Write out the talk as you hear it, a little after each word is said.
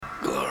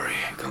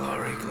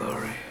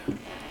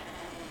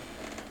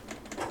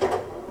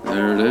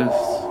There it is.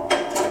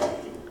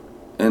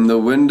 And the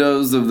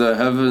windows of the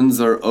heavens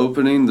are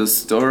opening, the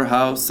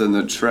storehouse and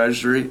the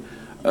treasury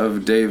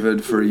of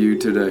David for you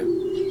today.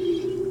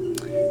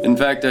 In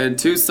fact, I had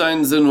 2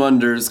 signs and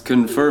wonders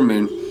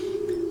confirming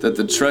that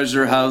the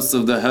treasure house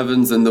of the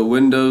heavens and the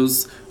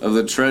windows of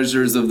the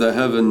treasures of the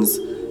heavens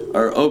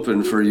are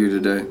open for you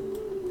today.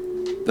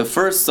 The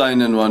first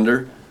sign and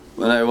wonder,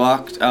 when I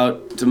walked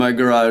out to my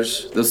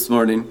garage this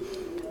morning,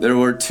 there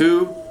were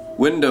 2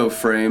 window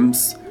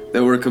frames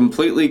that were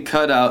completely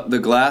cut out. The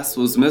glass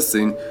was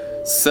missing,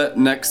 set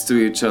next to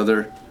each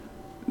other,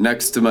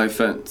 next to my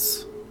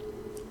fence.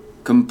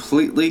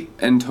 Completely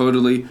and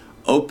totally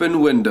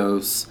open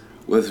windows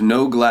with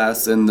no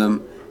glass in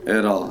them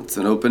at all. It's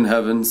an open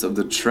heavens of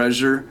the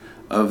treasure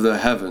of the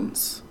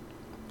heavens.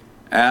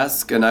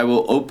 Ask, and I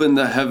will open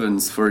the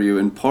heavens for you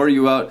and pour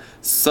you out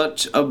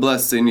such a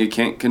blessing you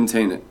can't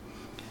contain it.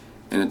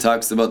 And it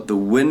talks about the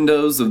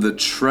windows of the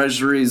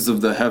treasuries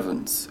of the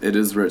heavens. It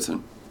is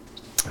written.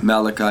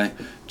 Malachi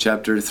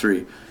chapter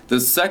 3. The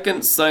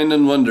second sign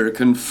and wonder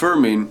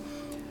confirming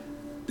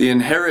the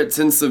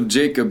inheritance of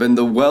Jacob and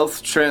the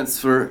wealth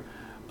transfer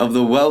of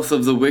the wealth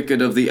of the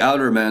wicked of the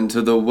outer man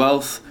to the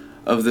wealth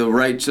of the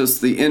righteous,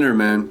 the inner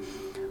man,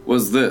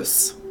 was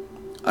this.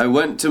 I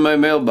went to my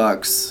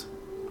mailbox,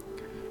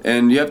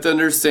 and you have to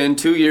understand,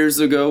 2 years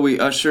ago we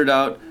ushered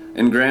out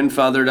and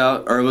grandfathered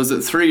out, or was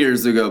it 3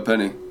 years ago,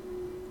 Penny?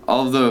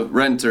 All the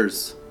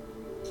renters.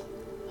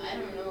 I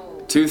don't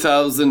know.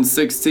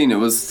 2016, it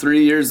was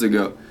 3 years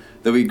ago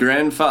that we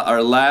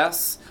our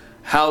last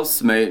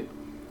housemate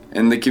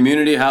in the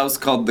community house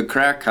called the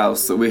Crack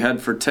House that we had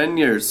for 10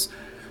 years.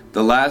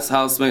 The last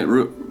housemate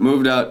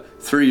moved out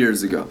 3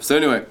 years ago. So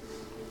anyway,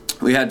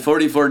 we had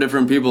 44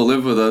 different people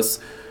live with us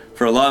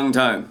for a long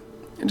time.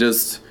 And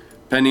just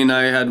Penny and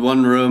I had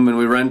one room, and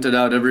we rented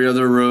out every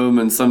other room,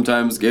 and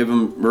sometimes gave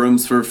them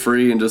rooms for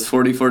free, and just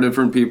 44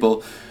 different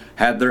people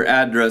had their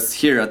address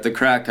here at the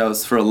Crack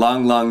House for a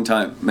long, long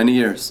time, many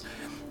years.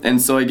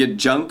 And so I get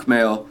junk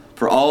mail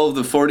for all of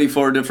the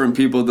 44 different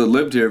people that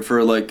lived here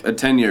for like a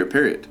 10-year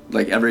period,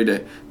 like every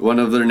day. One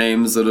of their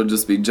names, it'll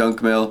just be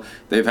junk mail.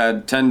 They've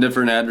had 10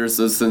 different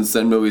addresses since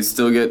then, but we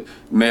still get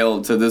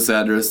mail to this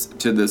address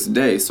to this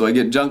day. So I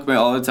get junk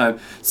mail all the time.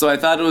 So I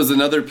thought it was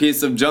another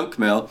piece of junk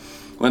mail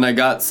when I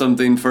got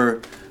something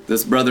for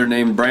this brother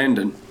named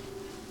Brandon.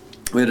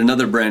 We had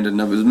another Brandon.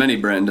 There was many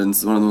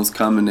Brandons, one of the most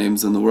common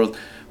names in the world.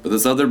 But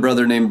this other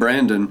brother named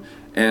Brandon,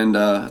 and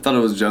I thought it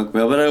was junk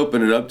mail, but I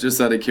opened it up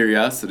just out of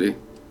curiosity.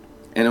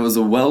 And it was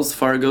a Wells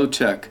Fargo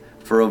check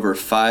for over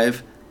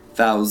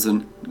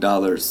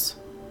 $5,000.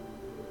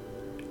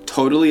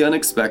 Totally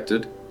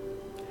unexpected.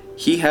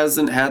 He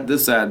hasn't had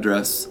this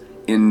address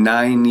in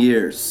 9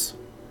 years.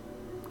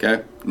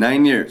 Okay?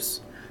 9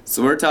 years.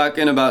 So we're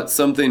talking about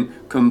something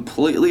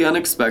completely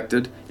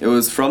unexpected. It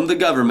was from the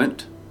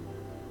government.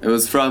 It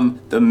was from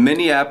the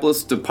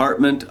Minneapolis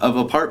Department of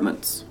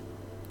Apartments.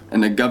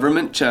 And a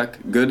government check,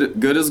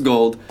 good as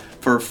gold,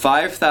 for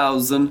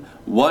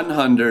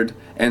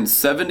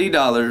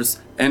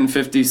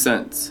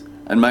 $5,170.50.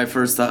 And my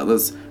first thought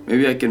was,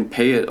 maybe I can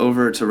pay it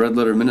over to Red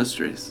Letter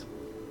Ministries.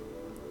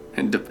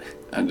 And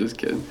I'm just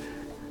kidding.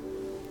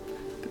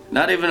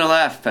 Not even a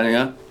laugh, Penny,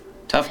 huh?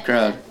 Tough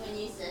crowd. When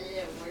you said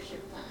it at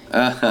worship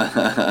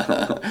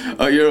time.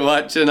 Oh, you were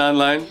watching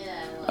online?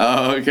 Yeah.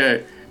 Oh,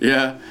 okay.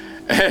 Yeah.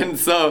 And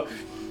so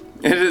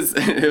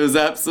it was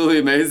absolutely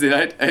amazing.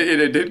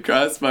 It did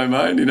cross my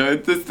mind,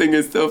 this thing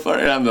is so far.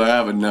 And I'm like,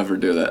 I would never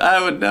do that.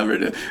 I would never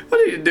do.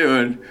 What are you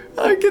doing?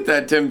 Oh, get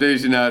that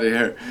temptation out of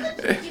here.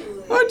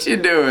 What you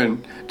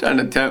doing? Trying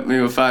to tempt me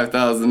with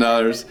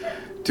 $5,000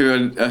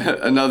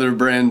 to another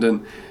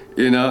Brandon,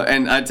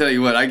 And I tell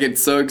you what, I get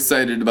so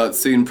excited about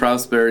seeing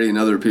prosperity in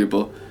other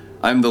people.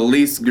 I'm the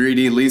least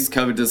greedy, least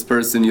covetous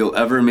person you'll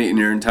ever meet in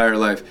your entire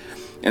life.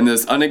 And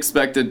this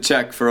unexpected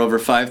check for over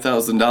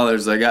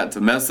 $5,000, I got to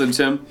message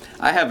him.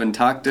 I haven't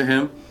talked to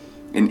him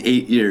in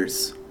 8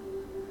 years.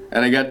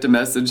 And I got to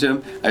message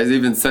him. I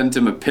even sent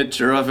him a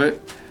picture of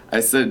it. I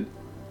said,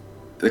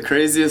 the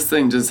craziest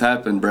thing just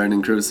happened,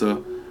 Brandon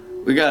Crusoe.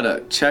 We got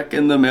a check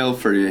in the mail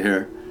for you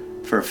here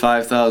for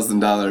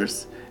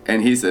 $5,000.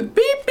 And he said,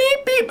 beep,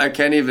 beep, beep. I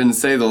can't even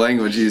say the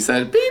language. He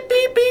said, beep,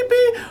 beep, beep,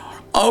 beep.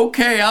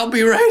 Okay, I'll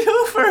be right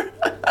over.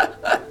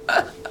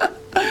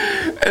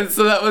 And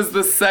so that was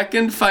the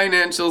second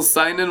financial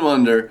sign and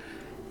wonder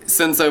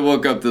since I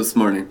woke up this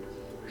morning.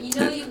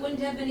 You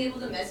wouldn't have been able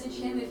to message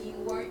him if you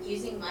weren't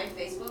using my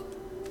Facebook?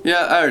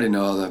 Yeah, I already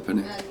know all that,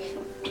 Penny. Okay.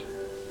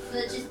 So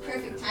it's just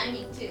perfect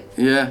timing, too.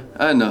 Yeah,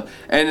 I know.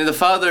 And the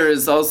Father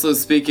is also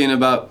speaking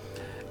about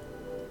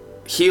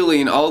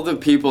healing all the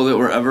people that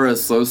were ever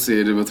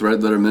associated with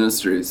Red Letter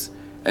Ministries.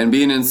 And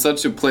being in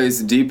such a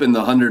place deep in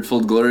the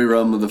hundredfold glory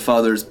realm of the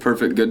Father's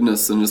perfect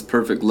goodness and His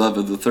perfect love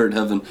of the third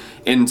heaven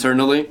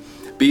internally,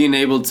 being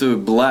able to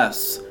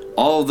bless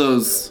all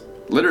those,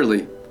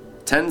 literally,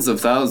 tens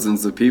of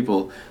thousands of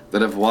people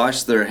that have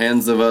washed their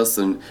hands of us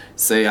and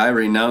say, I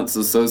renounce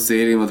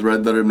associating with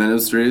Red Letter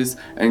Ministries.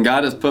 And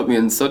God has put me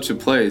in such a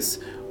place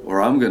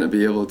or I'm going to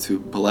be able to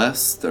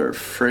bless their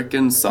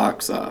frickin'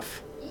 socks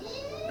off.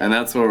 And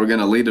that's where we're going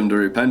to lead them to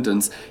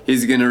repentance.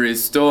 He's going to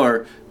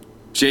restore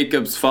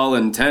Jacob's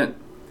fallen tent.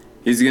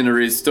 He's going to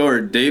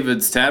restore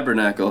David's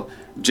tabernacle.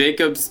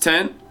 Jacob's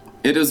tent,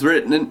 it is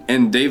written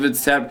in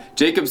David's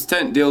Jacob's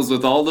tent deals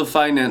with all the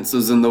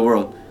finances in the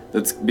world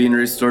that's being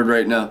restored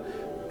right now.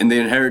 In the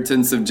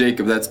inheritance of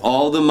Jacob, that's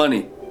all the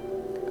money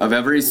of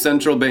every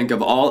central bank,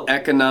 of all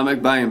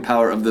economic buying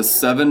power of the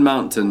 7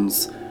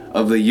 mountains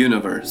of the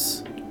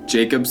universe.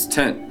 Jacob's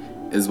tent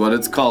is what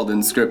it's called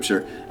in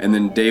Scripture. And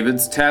then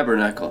David's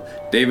tabernacle.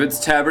 David's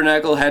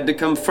tabernacle had to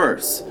come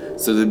first,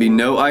 so there'd be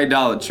no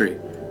idolatry,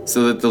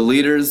 so that the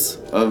leaders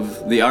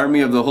of the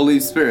army of the Holy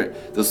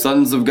Spirit, the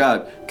sons of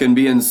God, can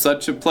be in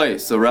such a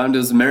place around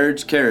his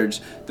marriage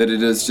carriage that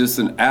it is just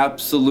an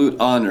absolute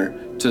honor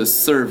to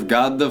serve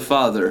God the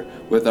Father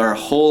with our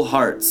whole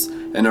hearts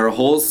and our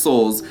whole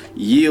souls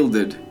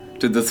yielded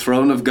to the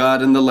throne of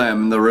God and the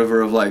Lamb in the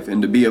river of life,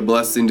 and to be a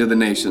blessing to the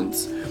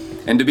nations,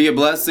 and to be a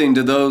blessing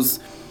to those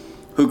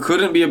who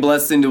couldn't be a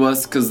blessing to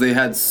us because they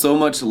had so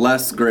much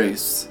less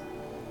grace,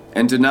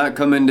 and to not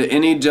come into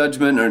any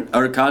judgment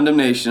or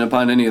condemnation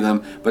upon any of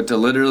them, but to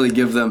literally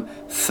give them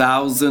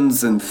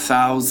thousands and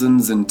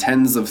thousands and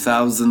tens of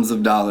thousands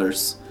of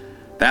dollars.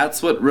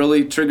 That's what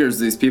really triggers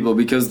these people,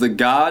 because the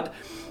God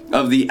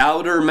of the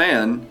outer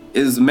man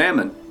is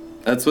mammon.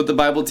 That's what the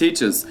Bible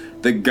teaches.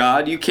 The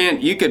God, you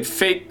could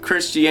fake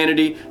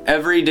Christianity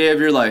every day of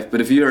your life,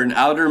 but if you are an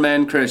outer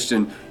man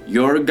Christian,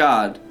 your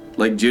God,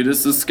 like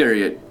Judas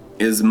Iscariot,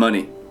 is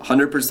money,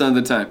 100% of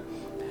the time.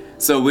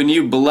 So when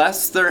you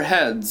bless their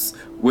heads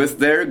with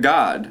their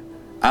God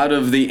out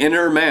of the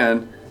inner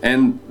man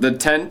and the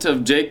tent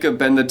of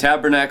Jacob and the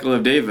tabernacle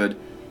of David,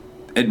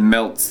 it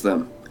melts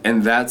them.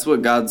 And that's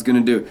what God's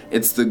going to do.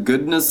 It's the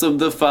goodness of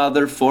the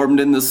Father formed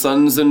in the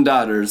sons and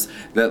daughters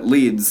that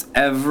leads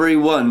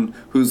everyone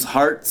whose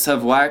hearts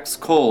have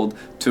waxed cold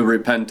to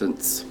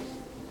repentance.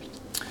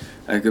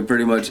 I could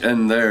pretty much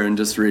end there and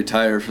just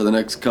retire for the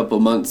next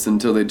couple months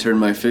until they turn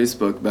my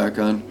Facebook back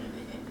on.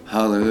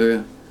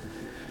 Hallelujah.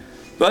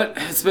 But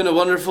it's been a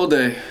wonderful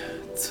day.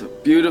 It's a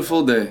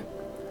beautiful day.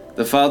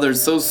 The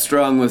Father's so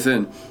strong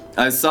within.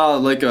 I saw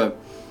like a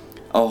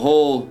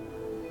whole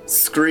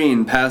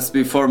screen passed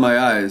before my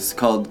eyes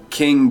called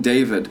King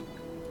David.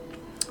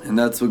 And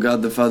that's what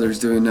God the Father is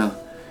doing now.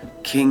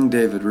 King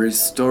David,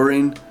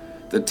 restoring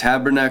the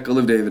tabernacle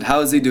of David. How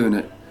is he doing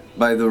it?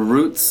 By the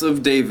roots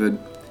of David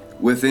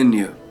within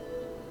you.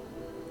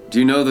 Do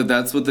you know that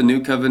that's what the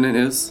new covenant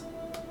is?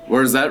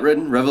 Where is that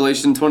written?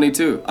 Revelation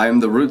 22. I am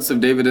the roots of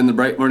David and the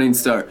bright morning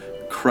star.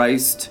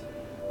 Christ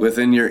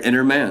within your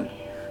inner man.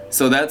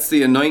 So that's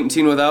the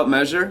anointing without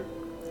measure.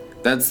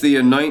 That's the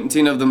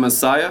anointing of the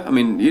Messiah. I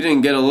mean, you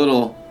didn't get a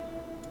little,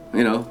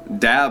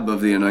 dab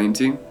of the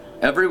anointing.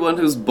 Everyone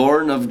who's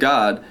born of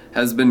God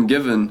has been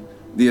given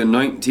the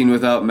anointing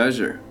without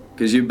measure,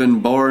 because you've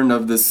been born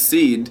of the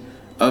seed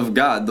of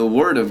God, the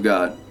Word of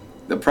God.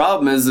 The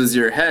problem is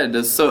your head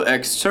is so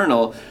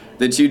external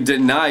that you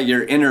deny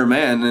your inner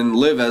man and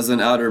live as an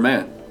outer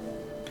man.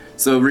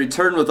 So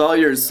return with all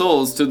your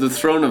souls to the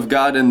throne of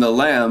God and the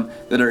Lamb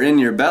that are in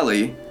your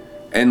belly,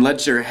 and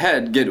let your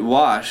head get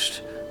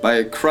washed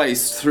by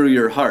Christ through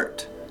your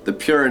heart. The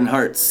pure in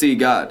heart see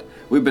God.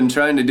 We've been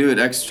trying to do it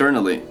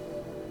externally,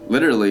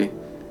 literally,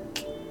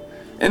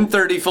 in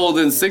 30-fold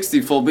and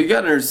 60-fold. But you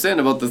got to understand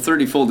about the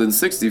 30-fold and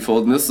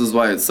 60-fold, and this is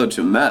why it's such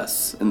a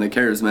mess in the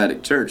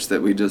charismatic church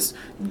that we just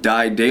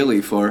die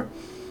daily for.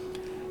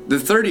 The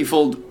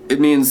 30-fold,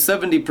 it means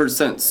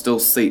 70% still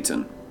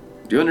Satan.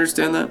 Do you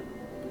understand that?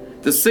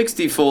 The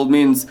 60-fold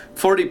means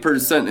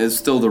 40% is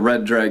still the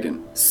red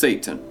dragon,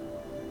 Satan.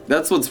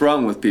 That's what's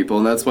wrong with people,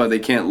 and that's why they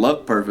can't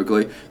love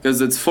perfectly,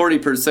 because it's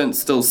 40%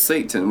 still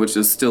Satan, which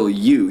is still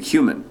you,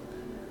 human.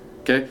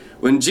 Okay?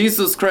 When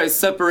Jesus Christ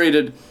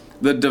separated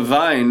the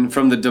divine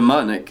from the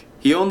demonic,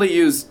 he only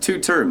used 2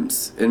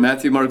 terms in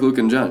Matthew, Mark, Luke,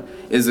 and John.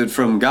 Is it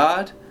from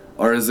God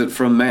or is it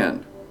from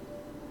man?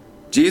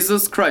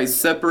 Jesus Christ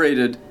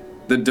separated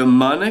the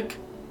demonic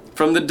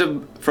from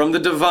the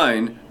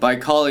divine by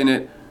calling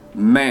it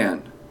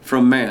man,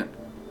 from man.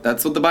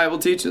 That's what the Bible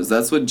teaches.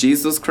 That's what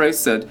Jesus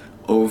Christ said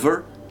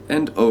over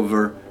and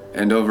over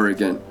and over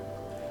again.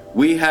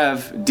 We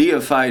have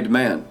deified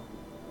man.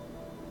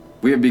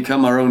 We have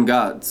become our own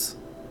gods.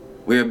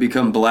 We have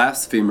become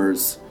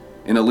blasphemers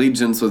in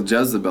allegiance with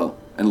Jezebel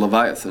and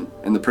Leviathan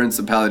and the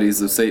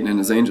principalities of Satan and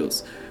his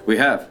angels. We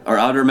have. Our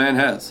outer man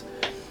has.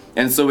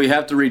 And so we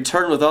have to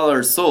return with all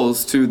our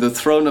souls to the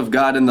throne of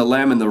God and the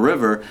Lamb in the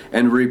river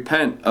and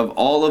repent of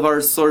all of our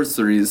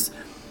sorceries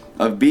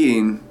of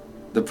being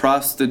the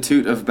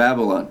prostitute of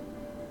Babylon.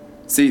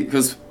 See,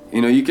 because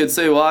you could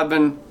say, well, I've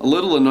been a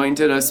little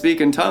anointed, I speak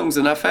in tongues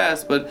and I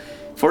fast, but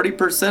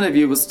 40% of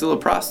you was still a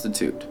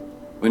prostitute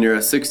when you're a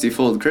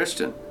 60-fold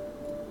Christian.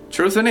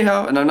 Truth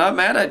anyhow, and I'm not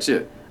mad at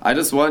you. I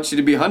just want you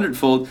to be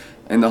 100-fold,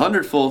 and the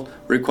 100-fold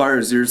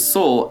requires your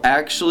soul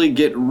actually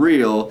get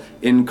real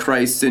in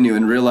Christ in you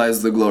and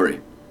realize the glory.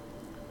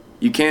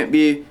 You can't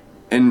be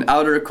an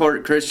outer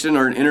court Christian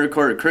or an inner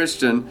court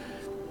Christian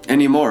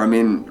anymore. I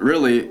mean,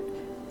 really,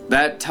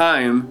 that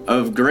time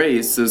of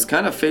grace is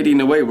kind of fading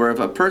away, where if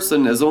a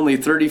person is only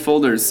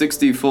 30-fold or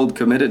 60-fold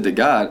committed to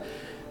God,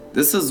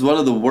 this is one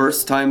of the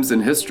worst times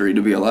in history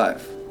to be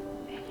alive.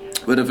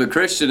 But if a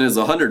Christian is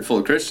a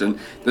 100-fold Christian,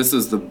 this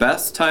is the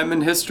best time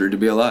in history to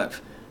be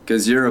alive,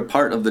 because you're a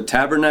part of the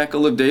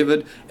tabernacle of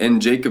David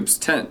and Jacob's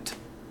tent.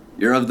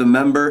 You're of the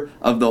member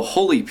of the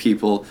holy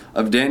people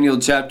of Daniel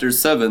chapter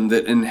 7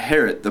 that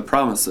inherit the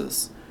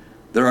promises.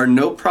 There are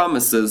no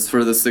promises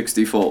for the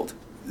 60-fold.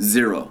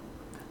 Zero.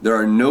 There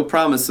are no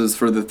promises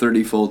for the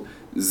 30-fold.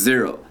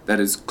 Zero. That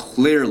is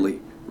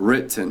clearly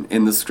written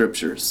in the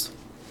scriptures.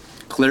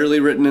 Clearly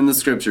written in the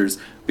scriptures.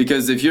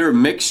 Because if you're a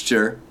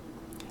mixture,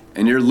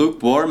 and you're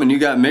lukewarm, and you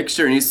got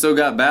mixture, and you still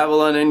got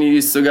Babylon in you,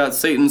 you still got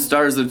Satan's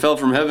stars that fell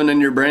from heaven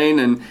in your brain,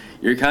 and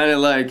you're kind of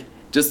like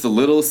just a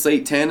little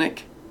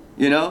satanic,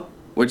 you know?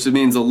 Which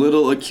means a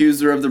little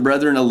accuser of the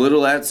brethren, a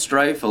little at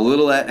strife, a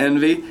little at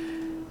envy.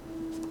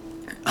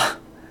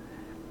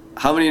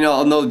 How many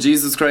know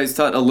Jesus Christ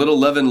taught a little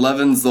leaven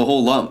leavens the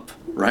whole lump,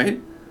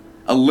 right?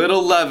 A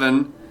little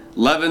leaven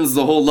leavens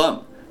the whole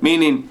lump.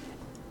 Meaning,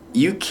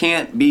 you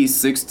can't be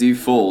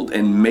 60-fold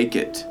and make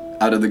it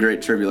out of the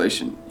Great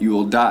Tribulation. You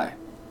will die.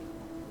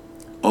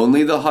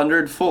 Only the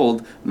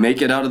 100-fold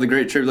make it out of the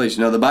Great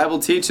Tribulation. Now, the Bible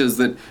teaches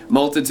that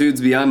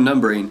multitudes beyond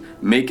numbering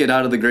make it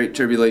out of the Great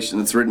Tribulation.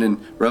 It's written in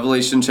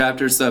Revelation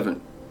chapter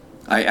 7.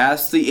 I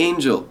asked the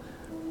angel,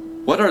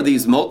 what are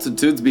these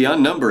multitudes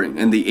beyond numbering?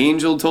 And the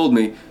angel told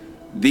me,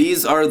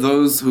 these are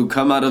those who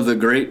come out of the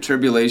Great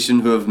Tribulation,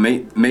 who have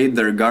made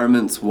their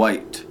garments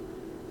white.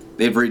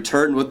 They've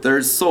returned with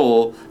their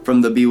soul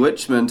from the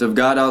bewitchment of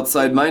God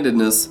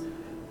outside-mindedness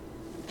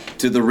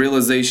to the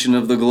realization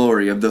of the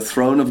glory of the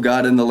throne of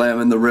God and the Lamb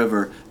and the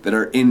river that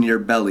are in your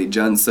belly.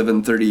 John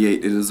 7:38,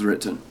 it is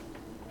written.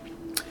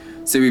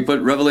 See, we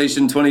put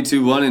Revelation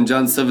 22:1 and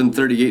John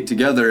 7:38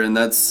 together, and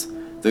that's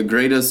the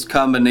greatest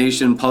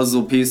combination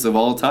puzzle piece of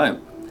all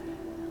time.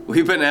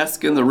 We've been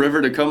asking the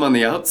river to come on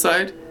the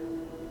outside.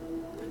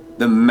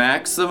 The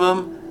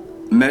maximum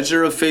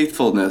measure of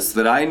faithfulness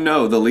that I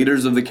know the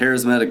leaders of the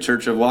charismatic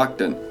church have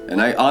walked in,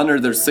 and I honor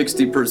their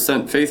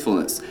 60%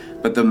 faithfulness.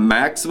 But the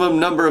maximum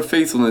number of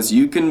faithfulness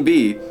you can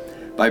be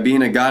by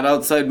being a God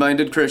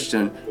outside-minded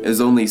Christian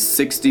is only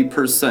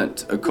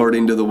 60%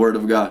 according to the Word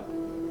of God.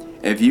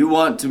 If you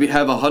want to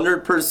have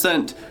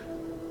 100%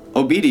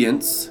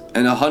 obedience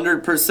and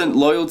 100%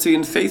 loyalty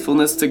and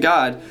faithfulness to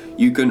God,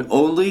 you can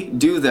only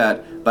do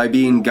that by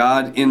being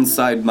God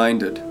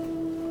inside-minded.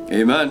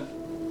 Amen.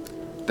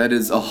 That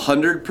is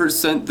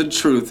 100% the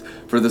truth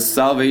for the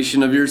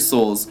salvation of your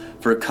souls,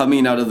 for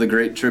coming out of the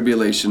Great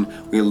Tribulation.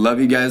 We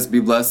love you guys. Be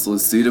blessed. We'll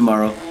see you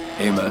tomorrow.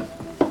 Amen.